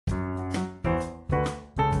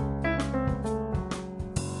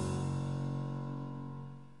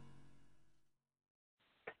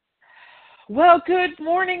Well, good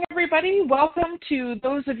morning, everybody. Welcome to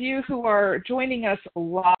those of you who are joining us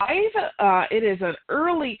live. It is an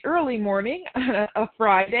early morning, a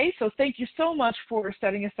Friday, so thank you so much for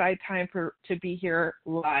setting aside time to be here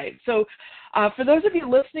live. So for those of you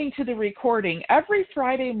listening to the recording, every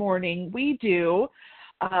Friday morning we do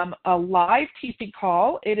a live teaching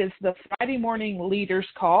call. It is the Friday morning leaders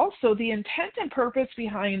call. So the intent and purpose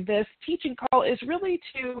behind this teaching call is really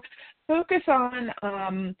to focus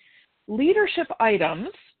on leadership items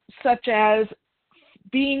such as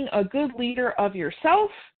being a good leader of yourself,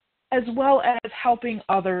 as well as helping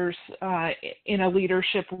others in a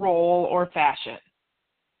leadership role or fashion.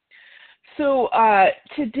 So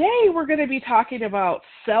today we're going to be talking about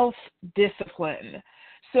self-discipline.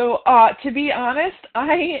 So to be honest,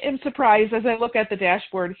 I am surprised as I look at the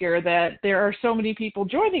dashboard here that there are so many people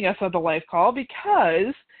joining us on the live call,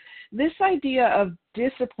 because this idea of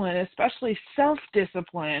discipline, especially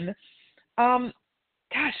self-discipline,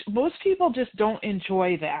 most people just don't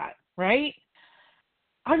enjoy that, right?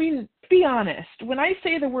 I mean, be honest. When I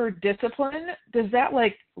say the word discipline, does that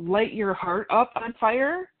light your heart up on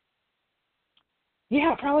fire?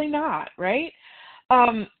 Yeah, probably not, right?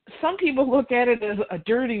 Some people look at it as a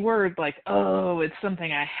dirty word, like, oh, it's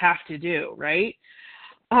something I have to do, right?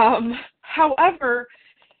 However,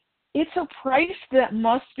 it's a price that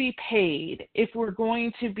must be paid if we're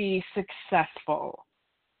going to be successful.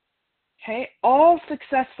 Okay, all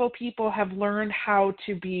successful people have learned how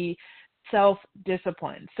to be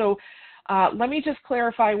self-disciplined. So let me just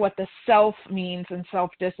clarify what the self means in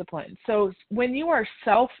self-discipline. So when you are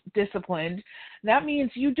self-disciplined, that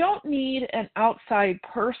means you don't need an outside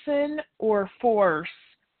person or force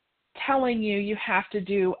telling you have to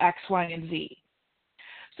do X, Y, and Z.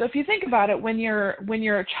 So if you think about it, when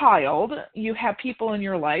you're a child, you have people in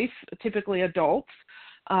your life, typically adults,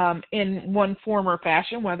 in one form or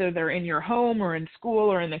fashion, whether they're in your home or in school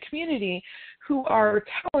or in the community, who are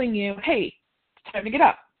telling you, hey, it's time to get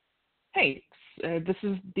up. Hey,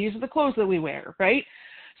 these are the clothes that we wear, right?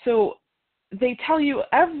 So they tell you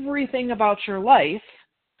everything about your life,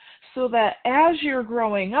 so that as you're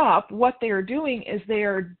growing up, what they're doing is they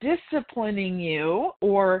are disciplining you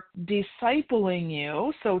or discipling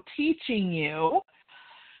you, so teaching you,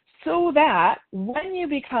 so that when you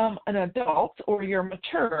become an adult or you're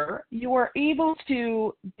mature, you are able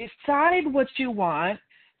to decide what you want,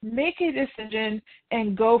 make a decision,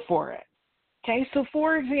 and go for it. Okay, so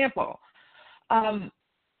for example,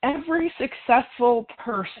 every successful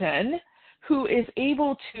person who is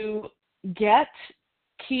able to get,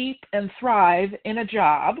 keep, and thrive in a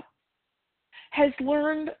job has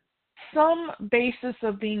learned some basis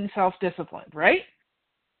of being self-disciplined, right?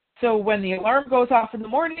 So when the alarm goes off in the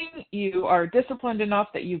morning, you are disciplined enough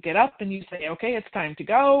that you get up and you say, okay, it's time to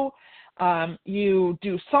go. You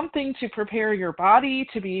do something to prepare your body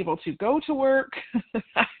to be able to go to work.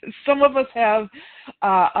 Some of us have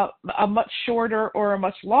a much shorter or a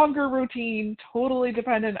much longer routine, totally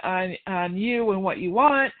dependent on you and what you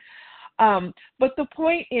want. But the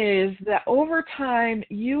point is that over time,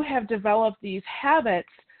 you have developed these habits.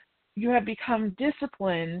 You have become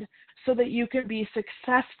disciplined so that you can be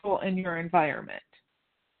successful in your environment.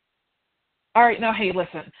 All right, now, hey,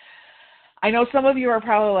 listen. I know some of you are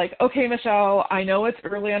probably like, okay, Michelle, I know it's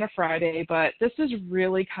early on a Friday, but this is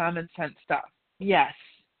really common sense stuff. Yes,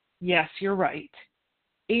 you're right.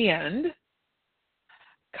 And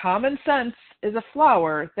common sense is a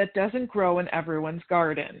flower that doesn't grow in everyone's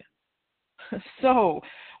garden. So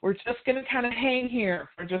we're just going to kind of hang here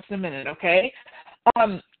for just a minute, okay?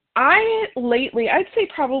 I'd say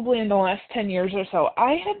probably in the last 10 years or so,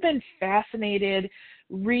 I have been fascinated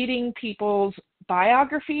reading people's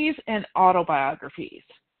biographies and autobiographies.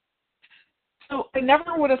 So I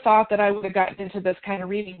never would have thought that I would have gotten into this kind of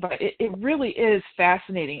reading, but it really is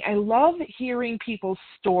fascinating. I love hearing people's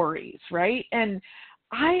stories, right? And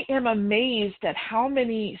I am amazed at how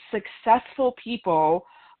many successful people,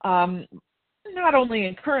 not only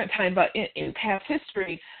in current time, but in past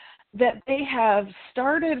history, that they have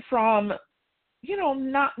started from,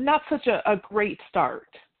 not such a great start,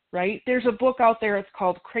 right? There's a book out there, it's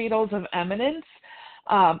called Cradles of Eminence,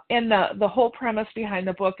 and the whole premise behind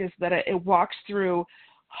the book is that it walks through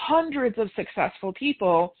hundreds of successful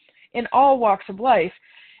people in all walks of life,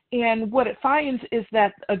 and what it finds is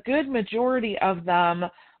that a good majority of them,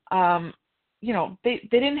 they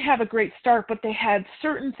didn't have a great start, but they had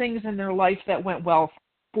certain things in their life that went well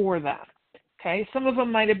for them. Okay, some of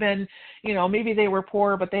them might have been, maybe they were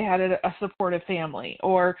poor, but they had a supportive family.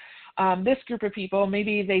 Or this group of people,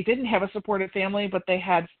 maybe they didn't have a supportive family, but they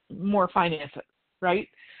had more finances, right?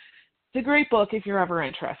 It's a great book if you're ever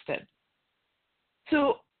interested.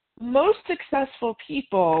 So most successful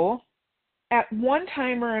people at one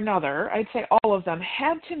time or another, I'd say all of them,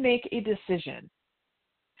 had to make a decision.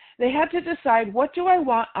 They had to decide, what do I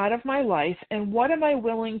want out of my life and what am I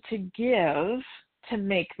willing to give to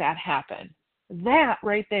make that happen? That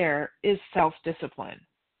right there is self-discipline.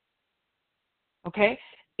 Okay?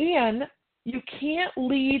 And you can't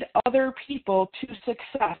lead other people to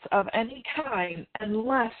success of any kind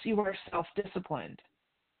unless you are self-disciplined.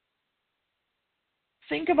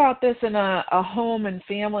 Think about this in a home and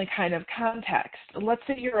family kind of context. Let's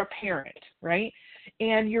say you're a parent, right?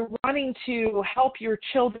 And you're wanting to help your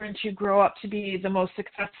children to grow up to be the most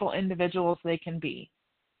successful individuals they can be.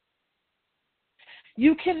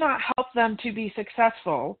 You cannot help them to be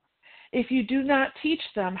successful if you do not teach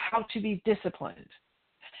them how to be disciplined.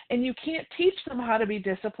 And you can't teach them how to be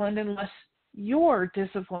disciplined unless you're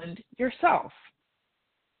disciplined yourself.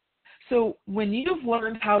 So when you've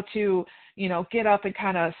learned how to, get up and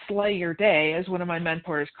kind of slay your day, as one of my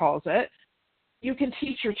mentors calls it, you can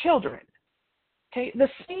teach your children. Okay, the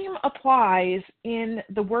same applies in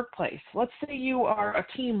the workplace. Let's say you are a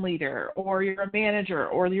team leader or you're a manager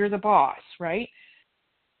or you're the boss, right?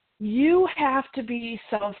 You have to be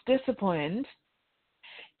self-disciplined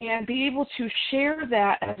and be able to share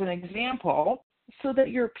that as an example so that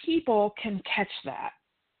your people can catch that.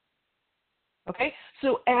 Okay,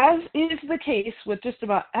 so as is the case with just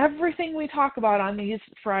about everything we talk about on these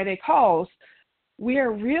Friday calls, we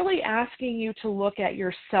are really asking you to look at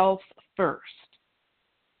yourself first.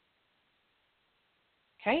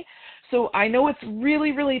 Okay, so I know it's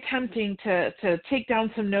really, really tempting to take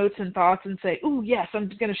down some notes and thoughts and say, "Ooh, yes, I'm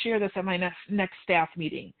going to share this at my next staff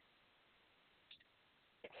meeting."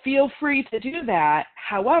 Feel free to do that.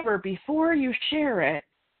 However, before you share it,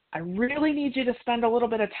 I really need you to spend a little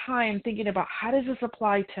bit of time thinking about, how does this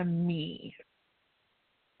apply to me?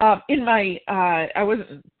 This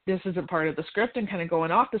isn't part of the script and kind of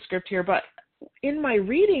going off the script here, but in my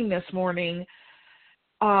reading this morning,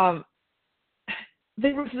 there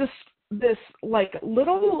was this like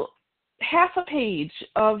little half a page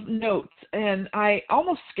of notes, and I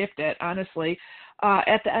almost skipped it, honestly,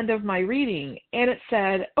 at the end of my reading. And it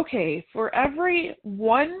said, okay, for every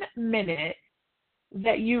 1 minute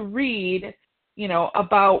that you read,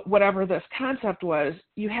 about whatever this concept was,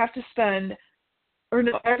 you have to spend,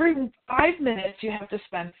 every 5 minutes you have to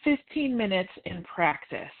spend 15 minutes in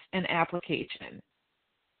practice and application.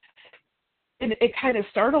 And it kind of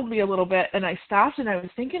startled me a little bit, and I stopped and I was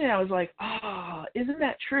thinking, and I was like, oh, isn't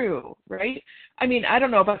that true, right? I mean, I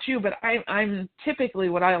don't know about you, but I'm typically,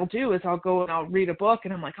 what I'll do is I'll go and I'll read a book,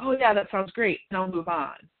 and I'm like, oh yeah, that sounds great, and I'll move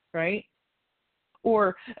on, right?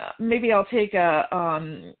 Or maybe I'll take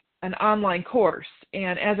an online course,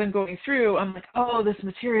 and as I'm going through, I'm like, oh, this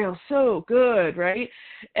material is so good, right?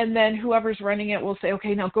 And then whoever's running it will say,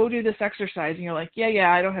 okay, now go do this exercise, and you're like,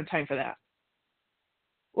 yeah, I don't have time for that.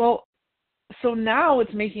 Well, so now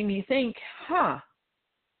it's making me think,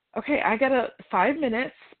 okay, I got 5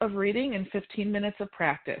 minutes of reading and 15 minutes of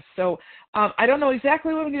practice. So I don't know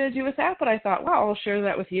exactly what I'm going to do with that, but I thought, well, I'll share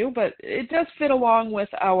that with you. But it does fit along with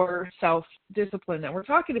our self-discipline that we're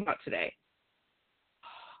talking about today.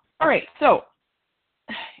 All right, so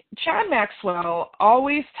John Maxwell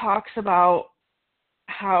always talks about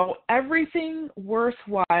how everything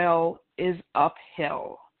worthwhile is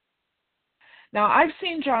uphill. Now, I've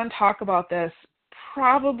seen John talk about this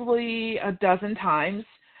probably a dozen times.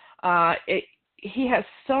 He has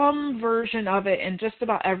some version of it in just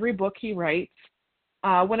about every book he writes.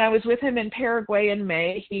 When I was with him in Paraguay in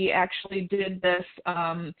May, he actually did this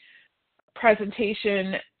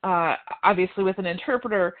presentation, obviously with an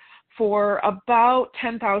interpreter, for about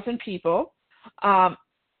 10,000 people.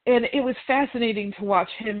 And it was fascinating to watch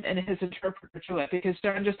him and his interpreter do it, because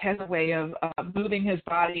John just has a way of moving his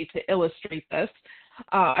body to illustrate this.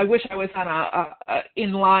 I wish I was on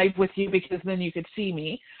in live with you, because then you could see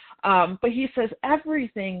me. But he says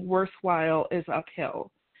everything worthwhile is uphill.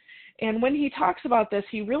 And when he talks about this,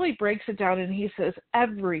 he really breaks it down, and he says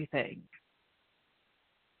everything.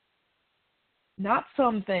 Not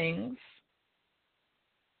some things,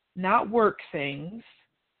 not work things,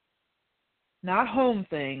 not home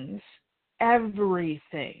things,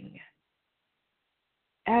 everything.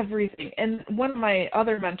 Everything. And one of my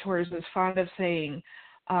other mentors is fond of saying,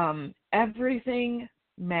 everything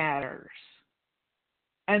matters.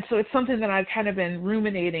 And so it's something that I've kind of been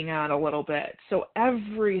ruminating on a little bit. So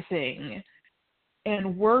everything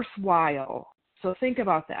and worthwhile. So think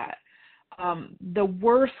about that. The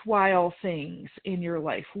worthwhile things in your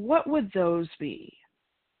life, what would those be?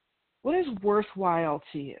 What is worthwhile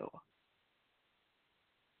to you?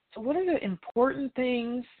 So what are the important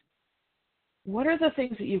things What are the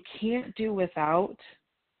things that you can't do without?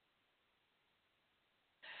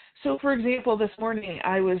 So, for example, this morning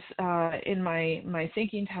I was in my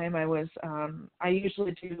thinking time. I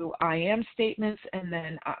usually do I am statements and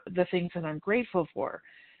then the things that I'm grateful for.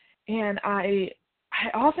 And I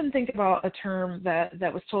often think about a term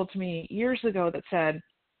that was told to me years ago that said,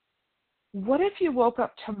 "What if you woke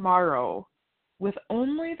up tomorrow with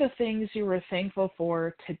only the things you were thankful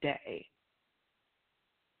for today?"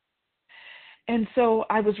 And so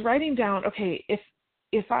I was writing down, okay,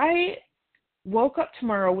 if I woke up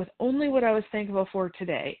tomorrow with only what I was thankful for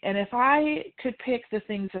today, and if I could pick the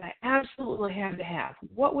things that I absolutely had to have,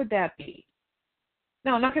 what would that be?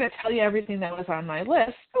 Now, I'm not going to tell you everything that was on my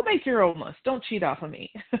list. Go make your own list. Don't cheat off of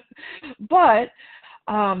me. But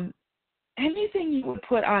anything you would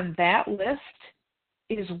put on that list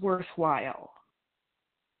is worthwhile.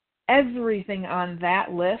 Everything on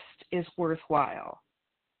that list is worthwhile.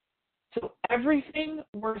 So everything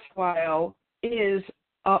worthwhile is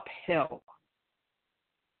uphill.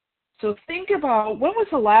 So think about, when was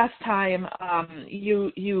the last time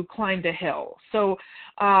you climbed a hill? So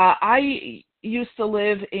I used to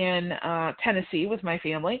live in Tennessee with my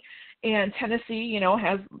family, and Tennessee,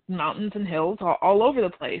 has mountains and hills all over the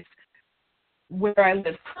place. Where I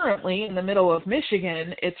live currently, in the middle of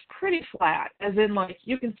Michigan, it's pretty flat, as in, like,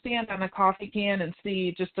 you can stand on a coffee can and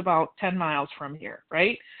see just about 10 miles from here,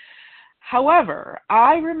 right? However,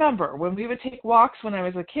 I remember when we would take walks when I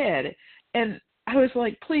was a kid, and I was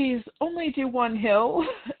like, please, only do one hill.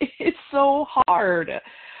 It's so hard.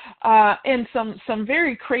 And some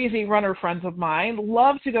very crazy runner friends of mine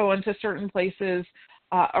love to go into certain places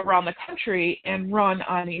around the country and run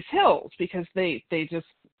on these hills because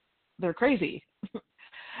they're crazy.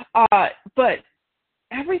 But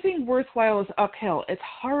everything worthwhile is uphill. It's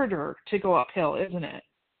harder to go uphill, isn't it?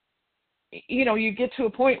 You get to a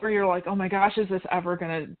point where you're like, oh my gosh, is this ever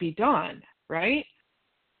going to be done, right?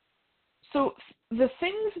 So the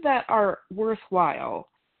things that are worthwhile,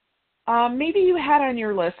 maybe you had on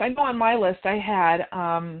your list. I know on my list I had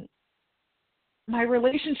my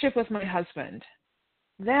relationship with my husband.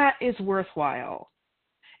 That is worthwhile.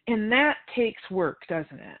 And that takes work,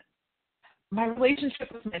 doesn't it? My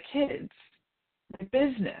relationship with my kids, my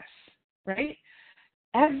business, right?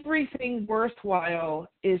 Everything worthwhile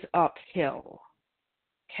is uphill.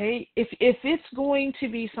 Okay? If it's going to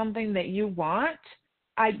be something that you want,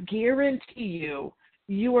 I guarantee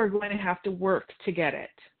you are going to have to work to get it.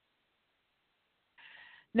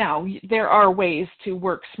 Now, there are ways to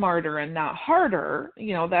work smarter and not harder.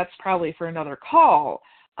 That's probably for another call.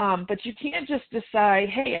 But you can't just decide,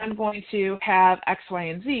 hey, I'm going to have X, Y,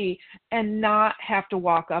 and Z and not have to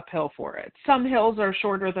walk uphill for it. Some hills are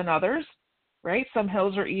shorter than others, right? Some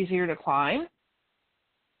hills are easier to climb.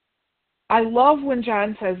 I love when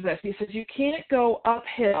John says this. He says, you can't go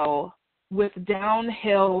uphill with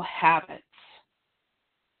downhill habits.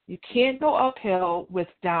 You can't go uphill with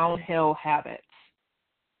downhill habits.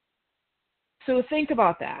 So think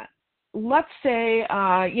about that. Let's say,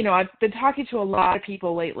 I've been talking to a lot of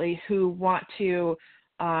people lately who want to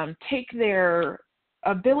take their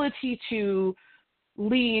ability to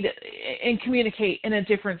lead and communicate in a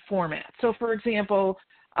different format. So, for example,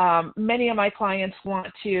 many of my clients want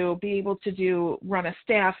to be able to run a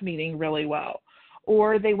staff meeting really well,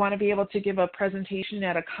 or they want to be able to give a presentation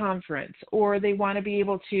at a conference, or they want to be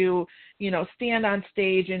able to, stand on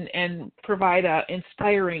stage and provide an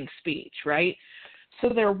inspiring speech, right? So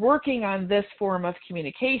they're working on this form of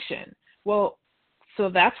communication. Well, so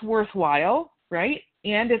that's worthwhile, right?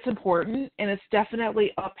 And it's important, and it's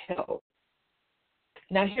definitely uphill.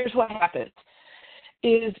 Now, here's what happens,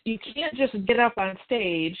 is you can't just get up on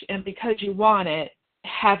stage and because you want it,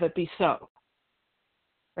 have it be so,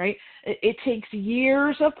 right? It takes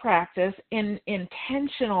years of practice,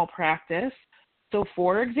 intentional practice. So,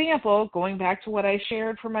 for example, going back to what I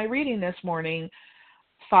shared for my reading this morning,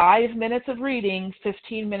 5 minutes of reading,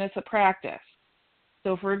 15 minutes of practice.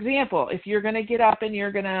 So, for example, if you're going to get up and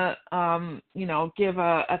you're going to, give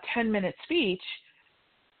a 10-minute speech,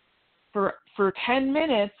 for 10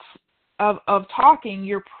 minutes of talking,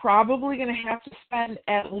 you're probably going to have to spend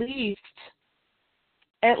at least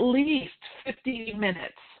 50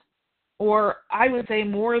 minutes, or I would say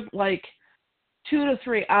more like 2 to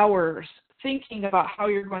 3 hours thinking about how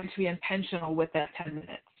you're going to be intentional with that 10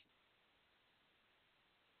 minutes.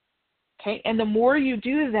 Okay, and the more you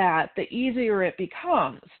do that, the easier it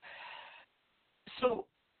becomes. So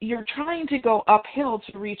you're trying to go uphill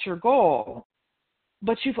to reach your goal,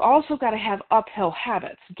 but you've also got to have uphill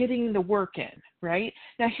habits, getting the work in, right?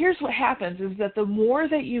 Now, here's what happens is that the more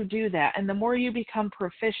that you do that and the more you become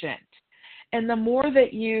proficient And the more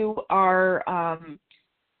that you are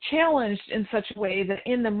challenged in such a way that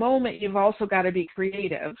in the moment you've also got to be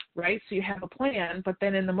creative, right? So you have a plan, but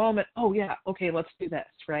then in the moment, oh yeah, okay, let's do this,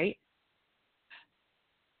 right?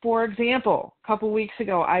 For example, a couple weeks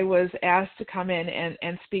ago, I was asked to come in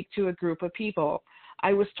and speak to a group of people.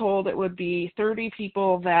 I was told it would be 30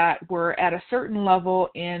 people that were at a certain level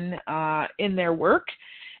in their work,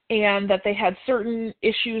 and that they had certain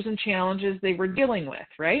issues and challenges they were dealing with,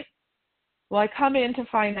 right? Well, I come in to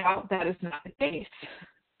find out that is not the case.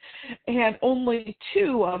 And only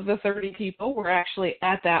 2 of the 30 people were actually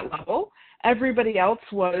at that level. Everybody else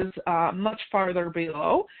was much farther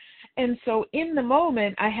below. And so in the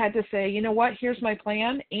moment, I had to say, you know what, here's my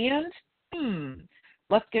plan, and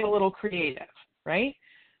let's get a little creative, right?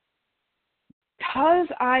 Because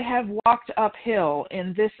I have walked uphill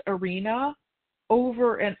in this arena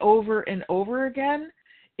over and over and over again,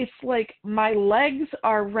 it's like my legs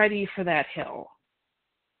are ready for that hill.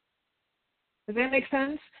 Does that make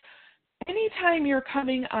sense? Anytime you're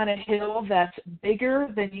coming on a hill that's bigger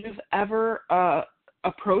than you've ever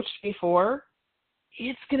approached before,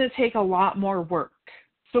 it's going to take a lot more work.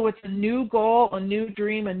 So it's a new goal, a new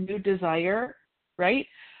dream, a new desire, right?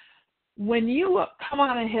 When you come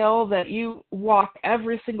on a hill that you walk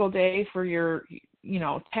every single day for your,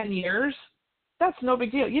 10 years, that's no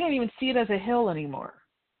big deal. You don't even see it as a hill anymore.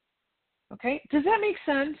 Okay? Does that make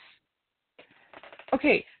sense?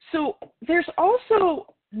 Okay, so there's also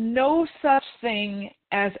no such thing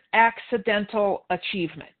as accidental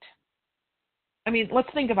achievement. I mean, let's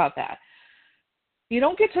think about that. You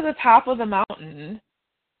don't get to the top of the mountain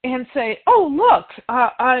and say, oh, look,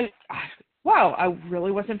 wow, I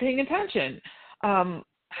really wasn't paying attention.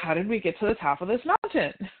 How did we get to the top of this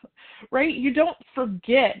mountain? Right? You don't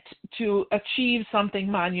forget to achieve something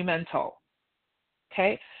monumental.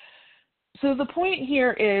 Okay? So the point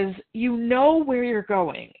here is you know where you're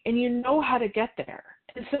going and you know how to get there.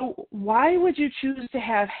 And so why would you choose to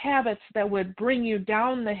have habits that would bring you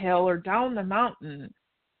down the hill or down the mountain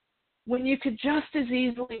when you could just as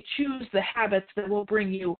easily choose the habits that will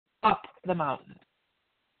bring you up the mountain?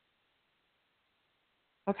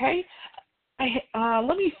 Okay?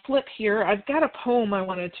 Let me flip here. I've got a poem I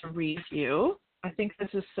wanted to read you. I think this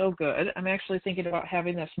is so good. I'm actually thinking about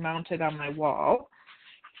having this mounted on my wall.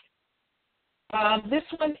 This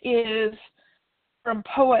one is from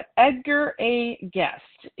poet Edgar A. Guest.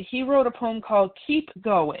 He wrote a poem called Keep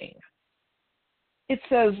Going. It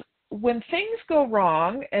says, when things go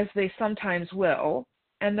wrong, as they sometimes will,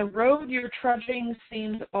 and the road you're trudging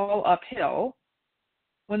seems all uphill,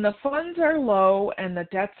 when the funds are low and the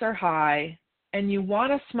debts are high, and you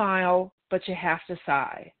want to smile, but you have to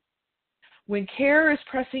sigh. When care is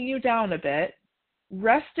pressing you down a bit,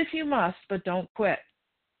 rest if you must, but don't quit.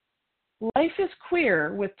 Life is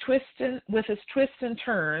queer with its twists and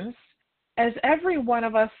turns, as every one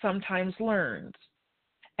of us sometimes learns.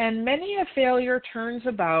 And many a failure turns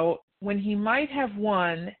about when he might have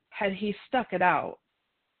won had he stuck it out.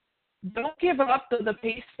 Don't give up though the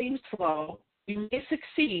pace seems slow. You may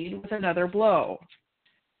succeed with another blow.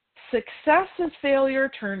 Success is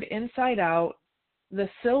failure turned inside out, the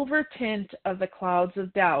silver tint of the clouds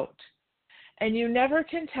of doubt. And you never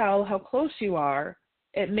can tell how close you are.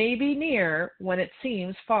 It may be near when it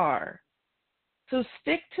seems far. So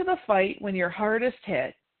stick to the fight when you're hardest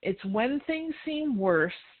hit. It's when things seem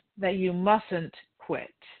worse that you mustn't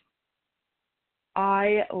quit.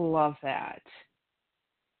 I love that.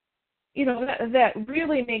 That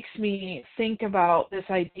really makes me think about this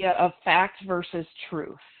idea of fact versus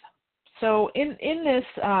truth. So in this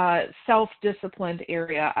self-disciplined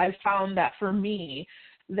area, I've found that for me,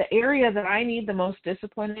 the area that I need the most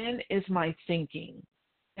discipline in is my thinking.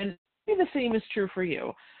 And maybe the same is true for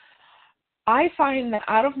you. I find that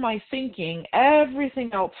out of my thinking,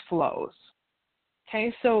 everything else flows.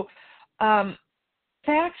 Okay, so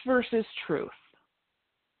fact versus truth.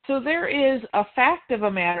 So there is a fact of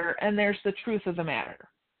a matter and there's the truth of the matter.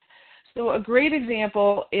 So a great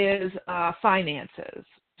example is finances.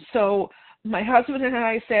 So my husband and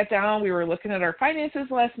I sat down, we were looking at our finances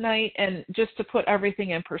last night, and just to put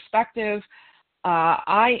everything in perspective,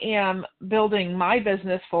 I am building my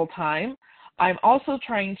business full time. I'm also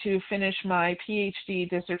trying to finish my PhD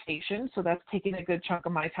dissertation, so that's taking a good chunk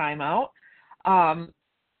of my time out.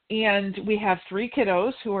 And we have 3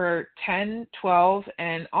 kiddos who are 10, 12,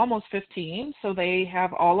 and almost 15, so they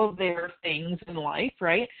have all of their things in life,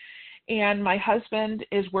 right? And my husband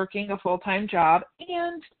is working a full-time job,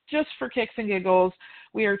 and just for kicks and giggles,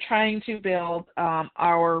 we are trying to build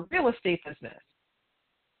our real estate business.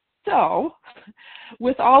 So,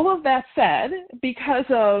 with all of that said, because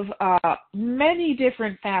of many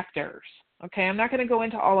different factors, Okay, I'm not going to go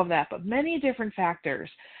into all of that, but many different factors.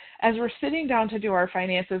 As we're sitting down to do our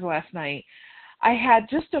finances last night, I had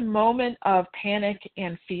just a moment of panic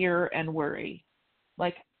and fear and worry.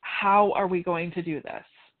 Like, how are we going to do this?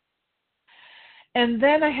 And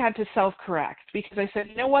then I had to self-correct because I said,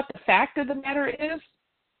 you know what? The fact of the matter is,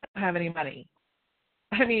 I don't have any money.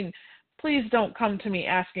 I mean, please don't come to me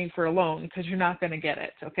asking for a loan because you're not going to get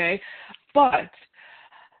it, okay? But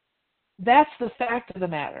that's the fact of the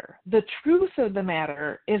matter. The truth of the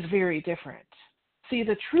matter is very different. See,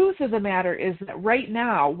 the truth of the matter is that right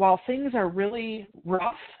now, while things are really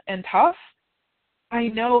rough and tough, I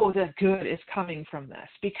know that good is coming from this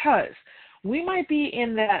because we might be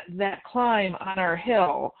in that climb on our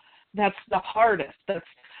hill that's the hardest. That's,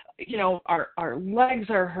 our legs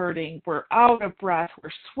are hurting, we're out of breath,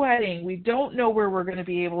 we're sweating, we don't know where we're going to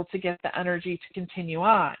be able to get the energy to continue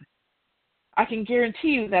on. I can guarantee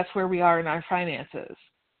you that's where we are in our finances.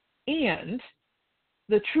 And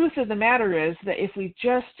the truth of the matter is that if we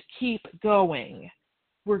just keep going,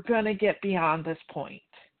 we're going to get beyond this point.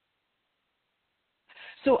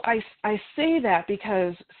 So I say that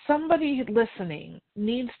because somebody listening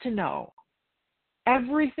needs to know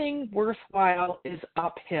everything worthwhile is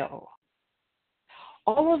uphill.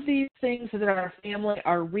 All of these things that our family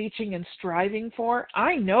are reaching and striving for,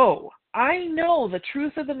 I know the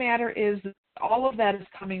truth of the matter is that all of that is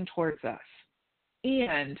coming towards us.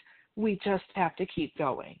 And we just have to keep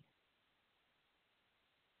going.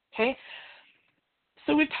 Okay?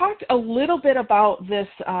 So we've talked a little bit about this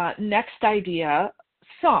next idea,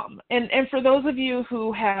 some. And for those of you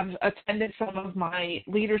who have attended some of my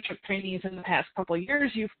leadership trainings in the past couple of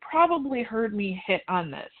years, you've probably heard me hit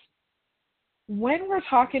on this. When we're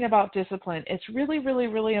talking about discipline, it's really, really,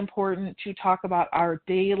 really important to talk about our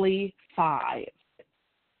daily 5.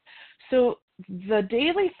 So the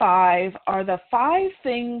daily 5 are the 5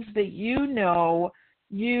 things that you know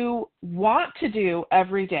you want to do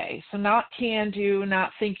every day. So not can do,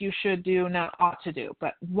 not think you should do, not ought to do,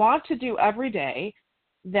 but want to do every day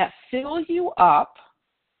that fill you up.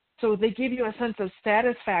 So they give you a sense of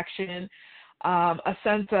satisfaction, a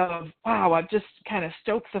sense of, wow, I've just kind of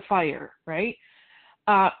stoked the fire, right?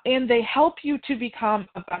 And they help you to become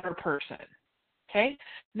a better person. Okay?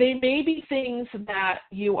 They may be things that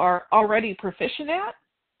you are already proficient at.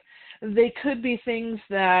 They could be things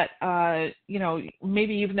that,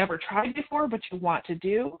 maybe you've never tried before, but you want to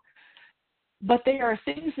do. But they are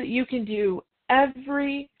things that you can do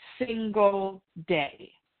every single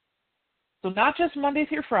day. So not just Monday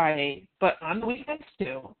through Friday, but on the weekends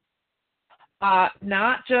too.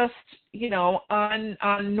 Not just,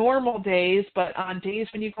 on normal days, but on days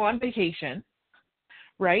when you go on vacation,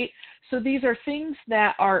 right? So these are things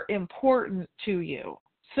that are important to you.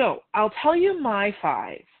 So I'll tell you my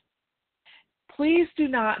 5. Please do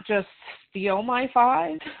not just steal my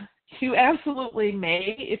 5. You absolutely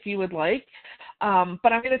may if you would like, but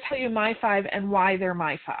I'm going to tell you my 5 and why they're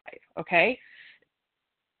my 5, okay?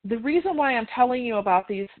 The reason why I'm telling you about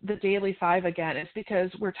the daily 5 again is because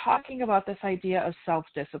we're talking about this idea of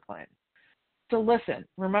self-discipline. So listen,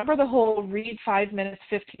 remember the whole read 5 minutes,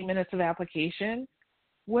 15 minutes of application?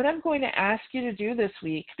 What I'm going to ask you to do this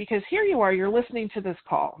week, because here you are, you're listening to this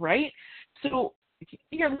call, right? So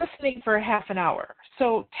you're listening for a half an hour.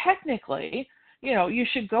 So technically, you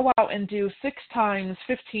should go out and do 6 times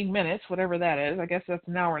 15 minutes, whatever that is. I guess that's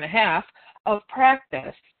an hour and a half of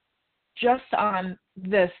practice just on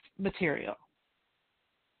this material.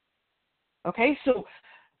 Okay, so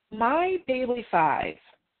my daily 5,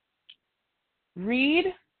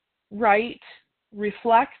 read, write,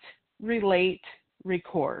 reflect, relate,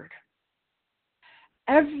 record.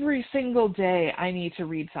 Every single day I need to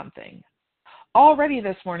read something. Already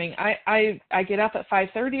this morning, I get up at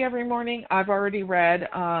 5:30 every morning. I've already read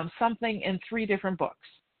something in 3 different books.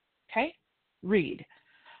 Okay, read.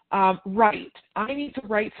 Write. I need to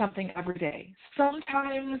write something every day.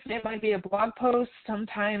 Sometimes it might be a blog post.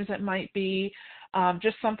 Sometimes it might be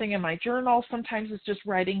just something in my journal. Sometimes it's just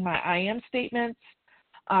writing my I am statements.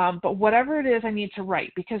 But whatever it is, I need to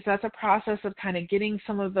write because that's a process of kind of getting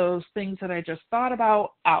some of those things that I just thought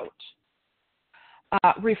about out.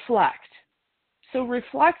 Reflect. So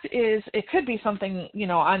reflect it could be something,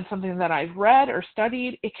 on something that I've read or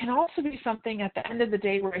studied. It can also be something at the end of the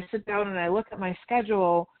day where I sit down and I look at my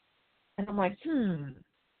schedule and I'm like,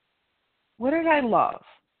 what did I love?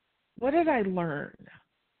 What did I learn?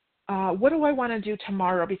 What do I want to do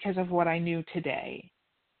tomorrow because of what I knew today,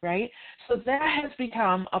 right? So that has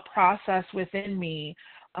become a process within me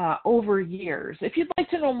over years. If you'd like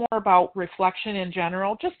to know more about reflection in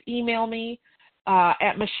general, just email me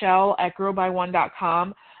at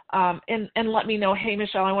Michelle@growbyone.com. and let me know, hey,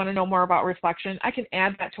 Michelle, I want to know more about reflection. I can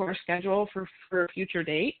add that to our schedule for a future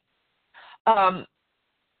date.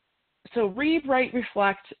 So read, write,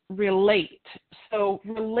 reflect, relate. So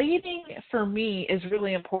relating for me is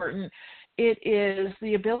really important. It is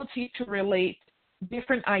the ability to relate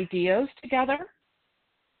different ideas together.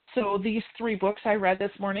 So these 3 books I read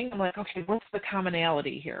this morning, I'm like, okay, what's the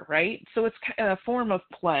commonality here, right? So it's a form of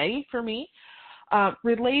play for me.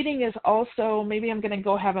 Relating is also, maybe I'm going to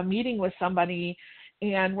go have a meeting with somebody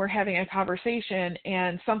and we're having a conversation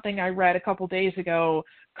and something I read a couple days ago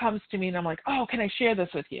comes to me and I'm like, oh, can I share this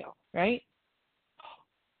with you, right?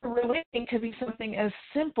 Relating could be something as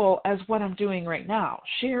simple as what I'm doing right now,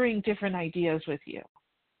 sharing different ideas with you,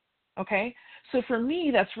 okay? So for me,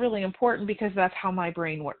 that's really important because that's how my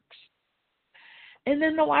brain works. And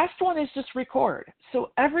then the last one is just record.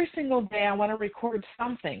 So every single day I want to record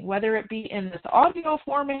something, whether it be in this audio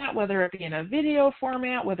format, whether it be in a video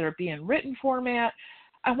format, whether it be in written format.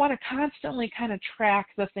 I want to constantly kind of track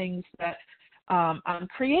the things that I'm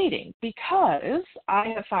creating, because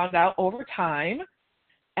I have found out over time,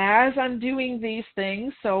 as I'm doing these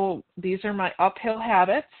things, so these are my uphill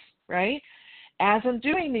habits, right? As I'm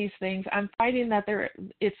doing these things, I'm finding that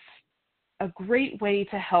it's a great way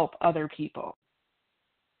to help other people.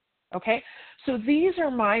 Okay, so these are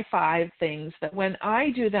my 5 things that when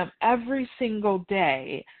I do them every single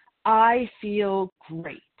day, I feel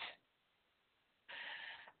great.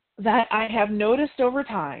 That I have noticed over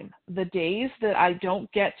time, the days that I don't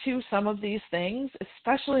get to some of these things,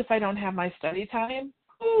 especially if I don't have my study time,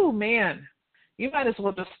 oh man, you might as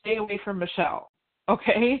well just stay away from Michelle,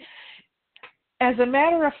 okay? As a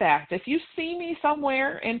matter of fact, if you see me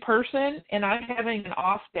somewhere in person and I'm having an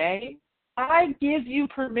off day, I give you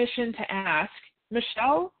permission to ask,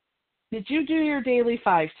 Michelle, did you do your daily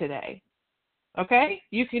 5 today? Okay?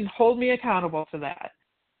 You can hold me accountable to that.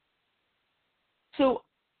 So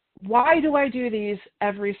why do I do these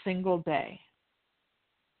every single day?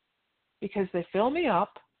 Because they fill me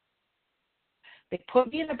up. They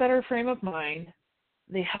put me in a better frame of mind.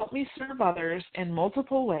 They help me serve others in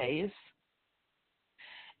multiple ways.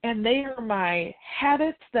 And they are my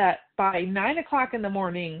habits that by 9 o'clock in the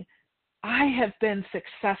morning, I have been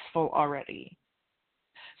successful already.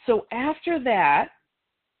 So after that,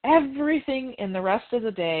 everything in the rest of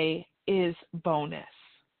the day is bonus.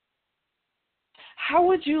 How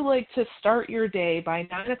would you like to start your day by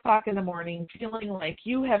 9 o'clock in the morning feeling like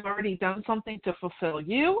you have already done something to fulfill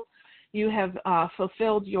you, you have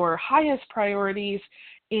fulfilled your highest priorities,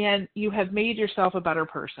 and you have made yourself a better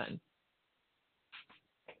person?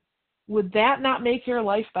 Would that not make your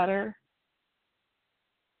life better?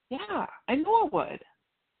 Yeah, I know it would.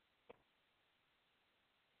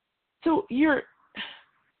 So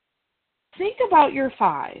think about your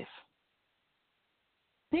 5.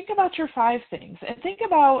 Think about your 5 things and think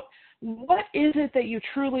about what is it that you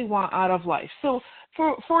truly want out of life. So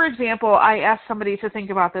for example, I asked somebody to think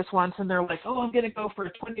about this once and they're like, oh, I'm going to go for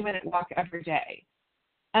a 20-minute walk every day.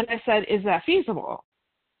 And I said, is that feasible?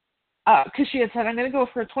 Because she had said, I'm going to go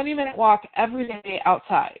for a 20-minute walk every day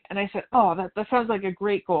outside. And I said, oh, that sounds like a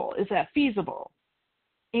great goal. Is that feasible?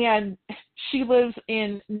 And she lives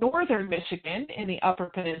in northern Michigan in the Upper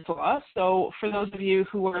Peninsula. So for those of you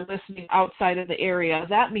who are listening outside of the area,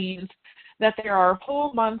 that means that there are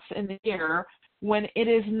whole months in the year when it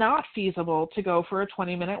is not feasible to go for a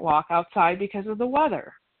 20-minute walk outside because of the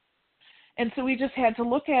weather. And so we just had to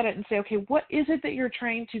look at it and say, okay, what is it that you're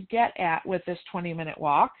trying to get at with this 20-minute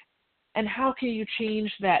walk? And how can you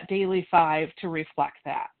change that daily 5 to reflect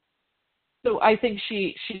that? So I think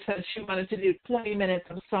she said she wanted to do 20 minutes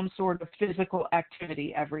of some sort of physical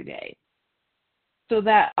activity every day. So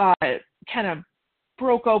that kind of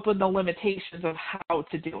broke open the limitations of how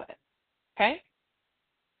to do it. Okay?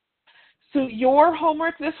 So your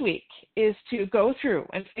homework this week is to go through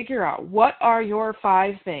and figure out what are your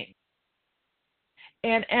 5 things.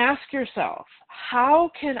 And ask yourself, how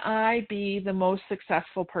can I be the most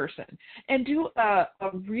successful person? And do a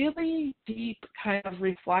really deep kind of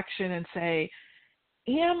reflection and say,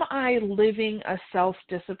 am I living a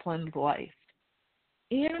self-disciplined life?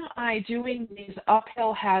 Am I doing these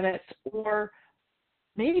uphill habits? Or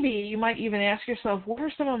maybe you might even ask yourself, what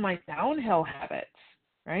are some of my downhill habits,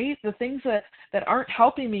 right? The things that aren't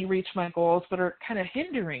helping me reach my goals but are kind of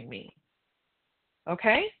hindering me.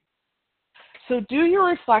 Okay? So do your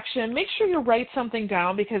reflection. Make sure you write something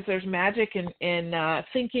down because there's magic in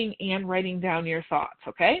thinking and writing down your thoughts,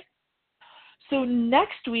 okay? So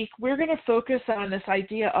next week, we're going to focus on this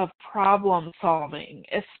idea of problem solving,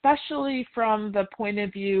 especially from the point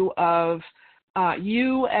of view of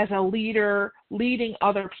you as a leader leading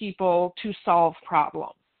other people to solve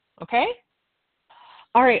problems. Okay?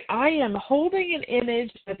 All right, I am holding an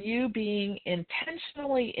image of you being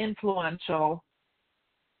intentionally influential,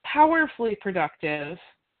 powerfully productive,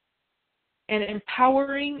 and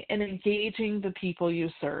empowering and engaging the people you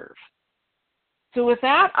serve. So with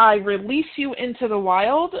that, I release you into the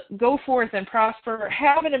wild. Go forth and prosper.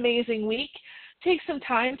 Have an amazing week. Take some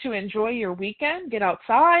time to enjoy your weekend. Get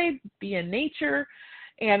outside, be in nature,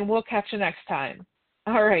 and we'll catch you next time.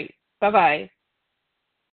 All right. Bye-bye.